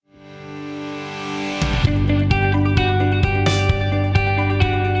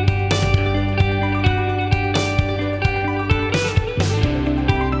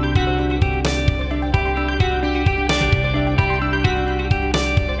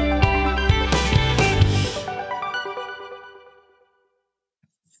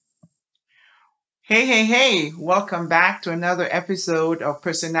Hey, hey, hey, welcome back to another episode of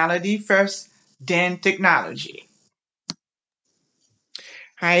Personality First, then Technology.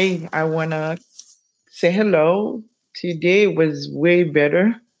 Hi, I want to say hello. Today was way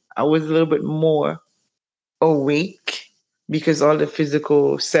better. I was a little bit more awake because all the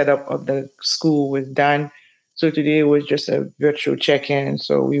physical setup of the school was done. So today was just a virtual check in.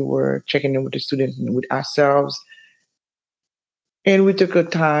 So we were checking in with the students and with ourselves. And we took a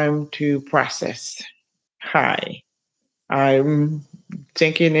time to process. Hi, I'm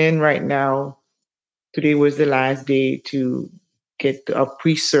taking in right now. Today was the last day to get a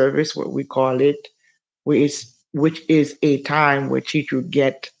pre-service, what we call it, which is a time where teachers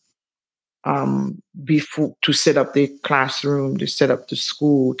get before to set up the classroom, to set up the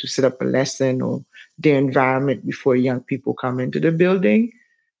school, to set up a lesson or their environment before young people come into the building.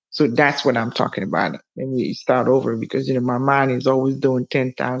 So that's what I'm talking about. Let me start over because my mind is always doing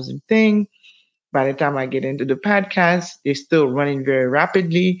 10,000 things. By the time I get into the podcast, they're still running very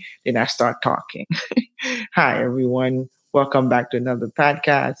rapidly. Then I start talking. Hi, everyone. Welcome back to another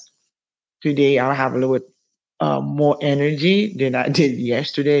podcast. Today, I'll have a little bit more energy than I did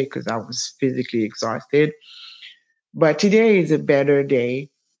yesterday because I was physically exhausted. But today is a better day.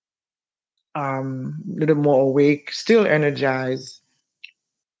 A little more awake, still energized.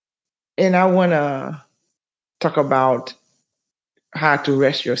 And I want to talk about how to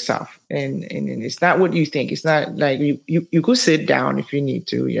rest yourself. And it's not what you think. It's not like you could sit down if you need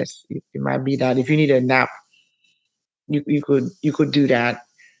to. Yes, it might be that. If you need a nap, you could do that.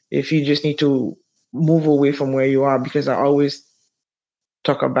 If you just need to move away from where you are, because I always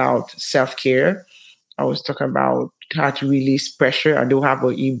talk about self-care. I was talking about how to release pressure. I do have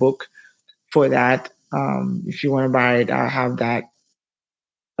an ebook for that. If you want to buy it, I have that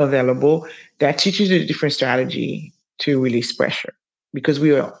available that teaches you a different strategy to release pressure because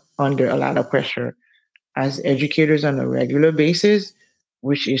we are under a lot of pressure as educators on a regular basis,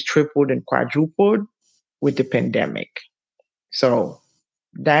 which is tripled and quadrupled with the pandemic. So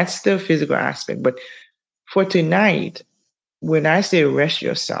that's the physical aspect. But for tonight, when I say rest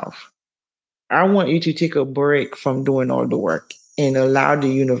yourself, I want you to take a break from doing all the work and allow the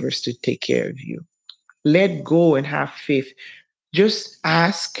universe to take care of you. Let go and have faith. Just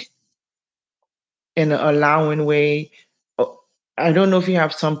ask in an allowing way. Oh, I don't know if you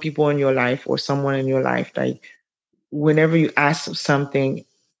have some people in your life or someone in your life, like whenever you ask something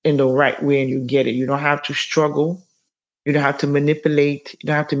in the right way and you get it, you don't have to struggle. You don't have to manipulate. You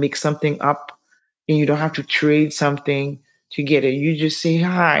don't have to make something up. And you don't have to trade something to get it. You just say,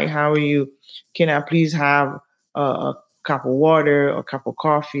 "Hi, how are you? Can I please have a cup of water, a cup of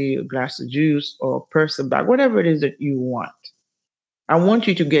coffee, a glass of juice, or a person bag, whatever it is that you want." I want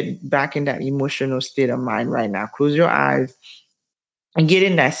you to get back in that emotional state of mind right now. Close your eyes and get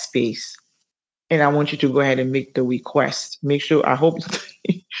in that space. And I want you to go ahead and make the request. Make sure, I hope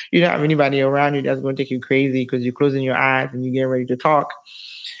you don't have anybody around you that's going to take you crazy because you're closing your eyes and you're getting ready to talk.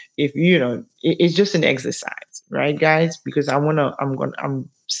 If it's just an exercise, right, guys? Because I'm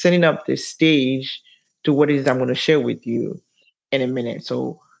setting up this stage to what it is I'm going to share with you in a minute.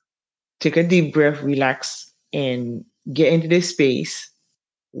 So take a deep breath, relax, and get into this space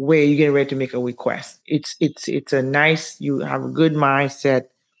where you're getting ready to make a request. It's a nice, you have a good mindset,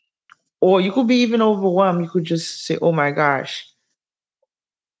 or you could be even overwhelmed. You could just say, "Oh my gosh,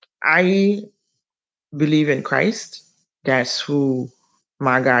 I believe in Christ. That's who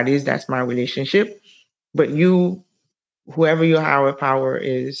my God is. That's my relationship." But you, whoever your higher power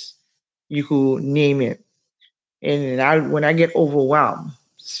is, you could name it. And when I get overwhelmed,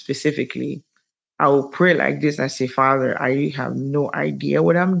 specifically, I will pray like this. I say, "Father, I have no idea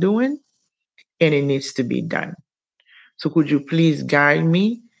what I'm doing, and it needs to be done. So could you please guide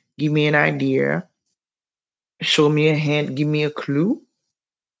me, give me an idea, show me a hint, give me a clue,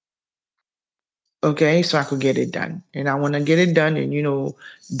 okay, so I could get it done. And I want to get it done, and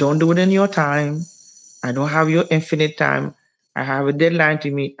don't do it in your time. I don't have your infinite time. I have a deadline to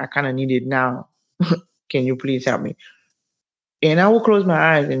meet. I kind of need it now. Can you please help me?" And I will close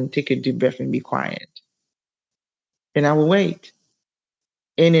my eyes and take a deep breath and be quiet. And I will wait.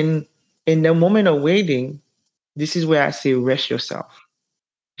 And in the moment of waiting, this is where I say rest yourself.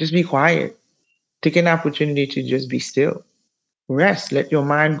 Just be quiet. Take an opportunity to just be still. Rest. Let your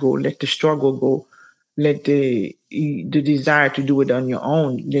mind go. Let the struggle go. Let the desire to do it on your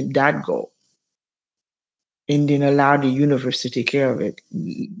own, let that go. And then allow the universe to take care of it.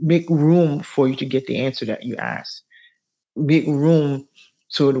 Make room for you to get the answer that you ask. Make room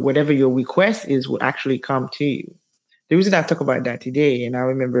so that whatever your request is will actually come to you. The reason I talk about that today, and I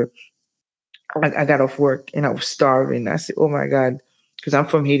remember I got off work and I was starving. I said, "Oh my God," because I'm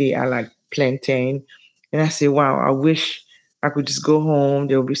from Haiti. I like plantain. And I say, wow, I wish I could just go home.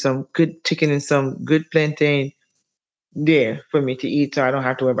 There will be some good chicken and some good plantain there for me to eat so I don't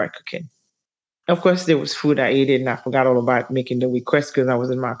have to worry about cooking. Of course, there was food I ate it and I forgot all about making the request because I was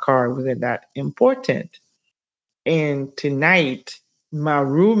in my car. It wasn't that important. And tonight, my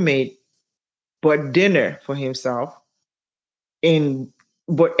roommate bought dinner for himself and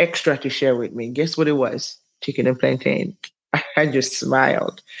bought extra to share with me. Guess what it was? Chicken and plantain. I just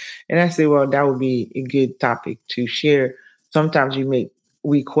smiled. And I said, well, that would be a good topic to share. Sometimes you make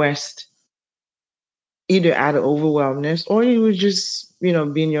requests either out of overwhelmness or you would just,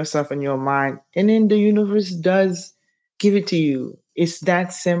 being yourself in your mind. And then the universe does give it to you. It's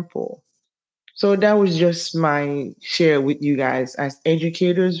that simple. So that was just my share with you guys as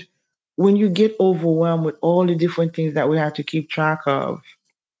educators. When you get overwhelmed with all the different things that we have to keep track of,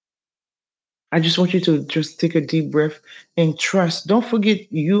 I just want you to just take a deep breath and trust. Don't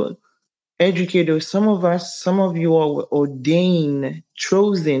forget, you educators, some of us, some of you are ordained,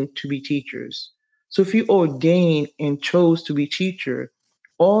 chosen to be teachers. So if you ordained and chose to be teacher,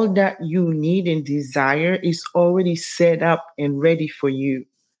 all that you need and desire is already set up and ready for you.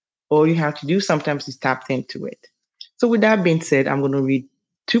 All you have to do sometimes is tap into it. So with that being said, I'm going to read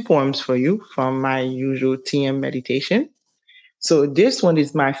two poems for you from my usual TM meditation. So this one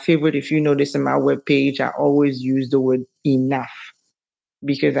is my favorite. If you notice in my webpage, I always use the word enough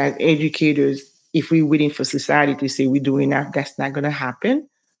because as educators, if we're waiting for society to say we do enough, that's not going to happen.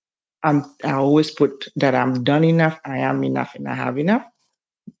 I always put that I'm done enough, I am enough, and I have enough.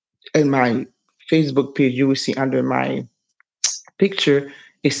 In my Facebook page, you will see under my picture,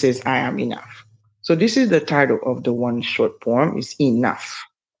 it says I am enough. So this is the title of the one short poem. It's Enough.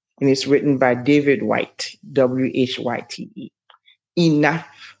 And it's written by David White, Whyte.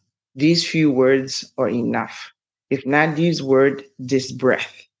 Enough. These few words are enough. If not these words, this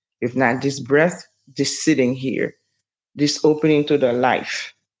breath. If not this breath, this sitting here, this opening to the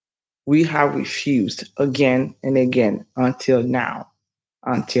life. We have refused again and again until now.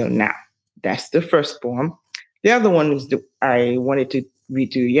 Until now. That's the first poem. The other one is I wanted to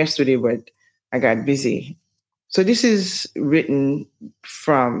read to you yesterday, but I got busy. So this is written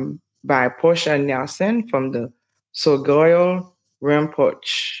by Portia Nelson from the Sogyal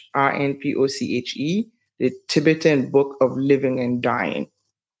Rinpoche, Rnpoche, the Tibetan Book of Living and Dying.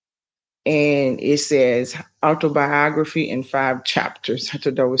 And it says autobiography in 5 chapters. I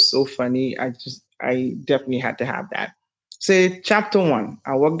thought that was so funny. I definitely had to have that. So chapter 1,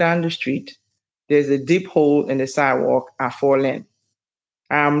 I walk down the street. There's a deep hole in the sidewalk. I fall in.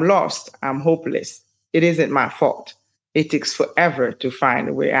 I'm lost. I'm hopeless. It isn't my fault. It takes forever to find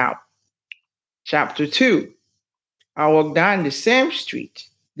a way out. Chapter 2, I walk down the same street.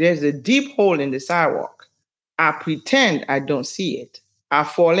 There's a deep hole in the sidewalk. I pretend I don't see it. I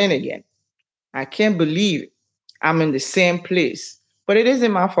fall in again. I can't believe I'm in the same place, but it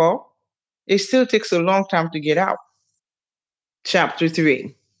isn't my fault. It still takes a long time to get out. Chapter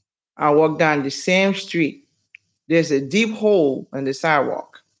 3, I walk down the same street. There's a deep hole in the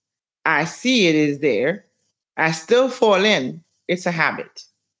sidewalk. I see it is there. I still fall in. It's a habit.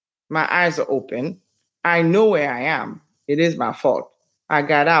 My eyes are open. I know where I am. It is my fault. I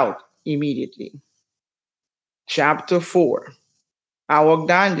got out immediately. Chapter 4, I walk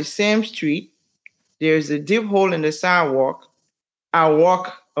down the same street. There's a deep hole in the sidewalk. I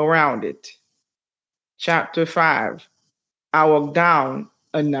walk around it. Chapter 5, I walk down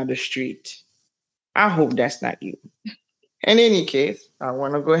another street. I hope that's not you. In any case, I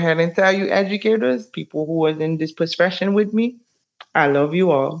want to go ahead and tell you, educators, people who are in this profession with me, I love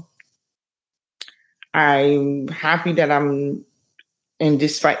you all. I'm happy that I'm in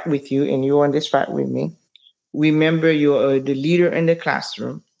this fight with you and you're in this fight with me. Remember, you're the leader in the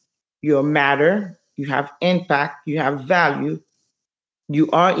classroom. You matter. You have impact. You have value. You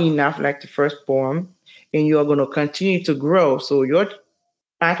are enough, like the first poem, and you are going to continue to grow. So your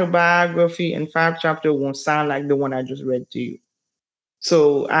autobiography in 5 chapters won't sound like the one I just read to you.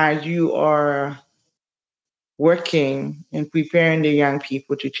 So as you are working and preparing the young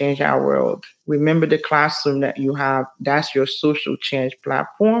people to change our world, remember the classroom that you have. That's your social change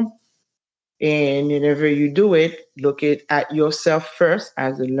platform. And whenever you do it, look at yourself first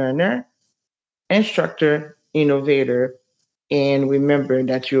as a learner, instructor, innovator, and remember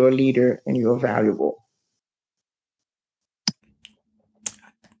that you're a leader and you're valuable.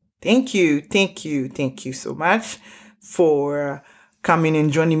 Thank you, thank you, thank you so much for coming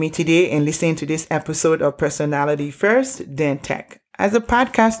and joining me today and listening to this episode of Personality First, then Tech. As a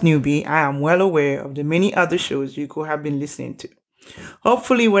podcast newbie, I am well aware of the many other shows you could have been listening to.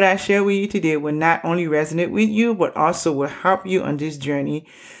 Hopefully, what I share with you today will not only resonate with you, but also will help you on this journey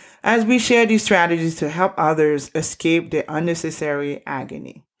as we share these strategies to help others escape their unnecessary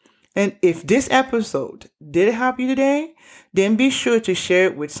agony. And if this episode did help you today, then be sure to share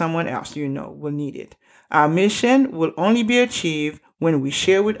it with someone else you know will need it. Our mission will only be achieved when we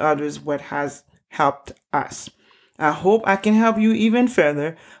share with others what has helped us. I hope I can help you even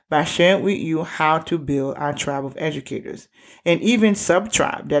further by sharing with you how to build our tribe of educators and even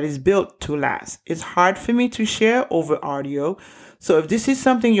sub-tribe that is built to last. It's hard for me to share over audio, so if this is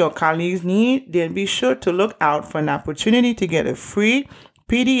something your colleagues need, then be sure to look out for an opportunity to get a free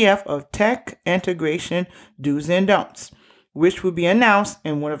PDF of tech integration do's and don'ts, which will be announced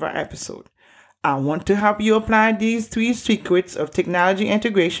in one of our episodes. I want to help you apply these 3 secrets of technology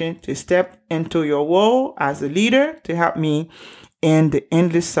integration to step into your role as a leader to help me end the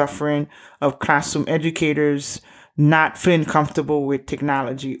endless suffering of classroom educators not feeling comfortable with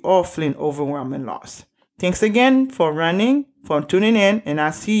technology or feeling overwhelming loss. Thanks again for tuning in, and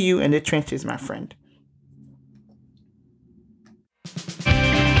I'll see you in the trenches, my friend.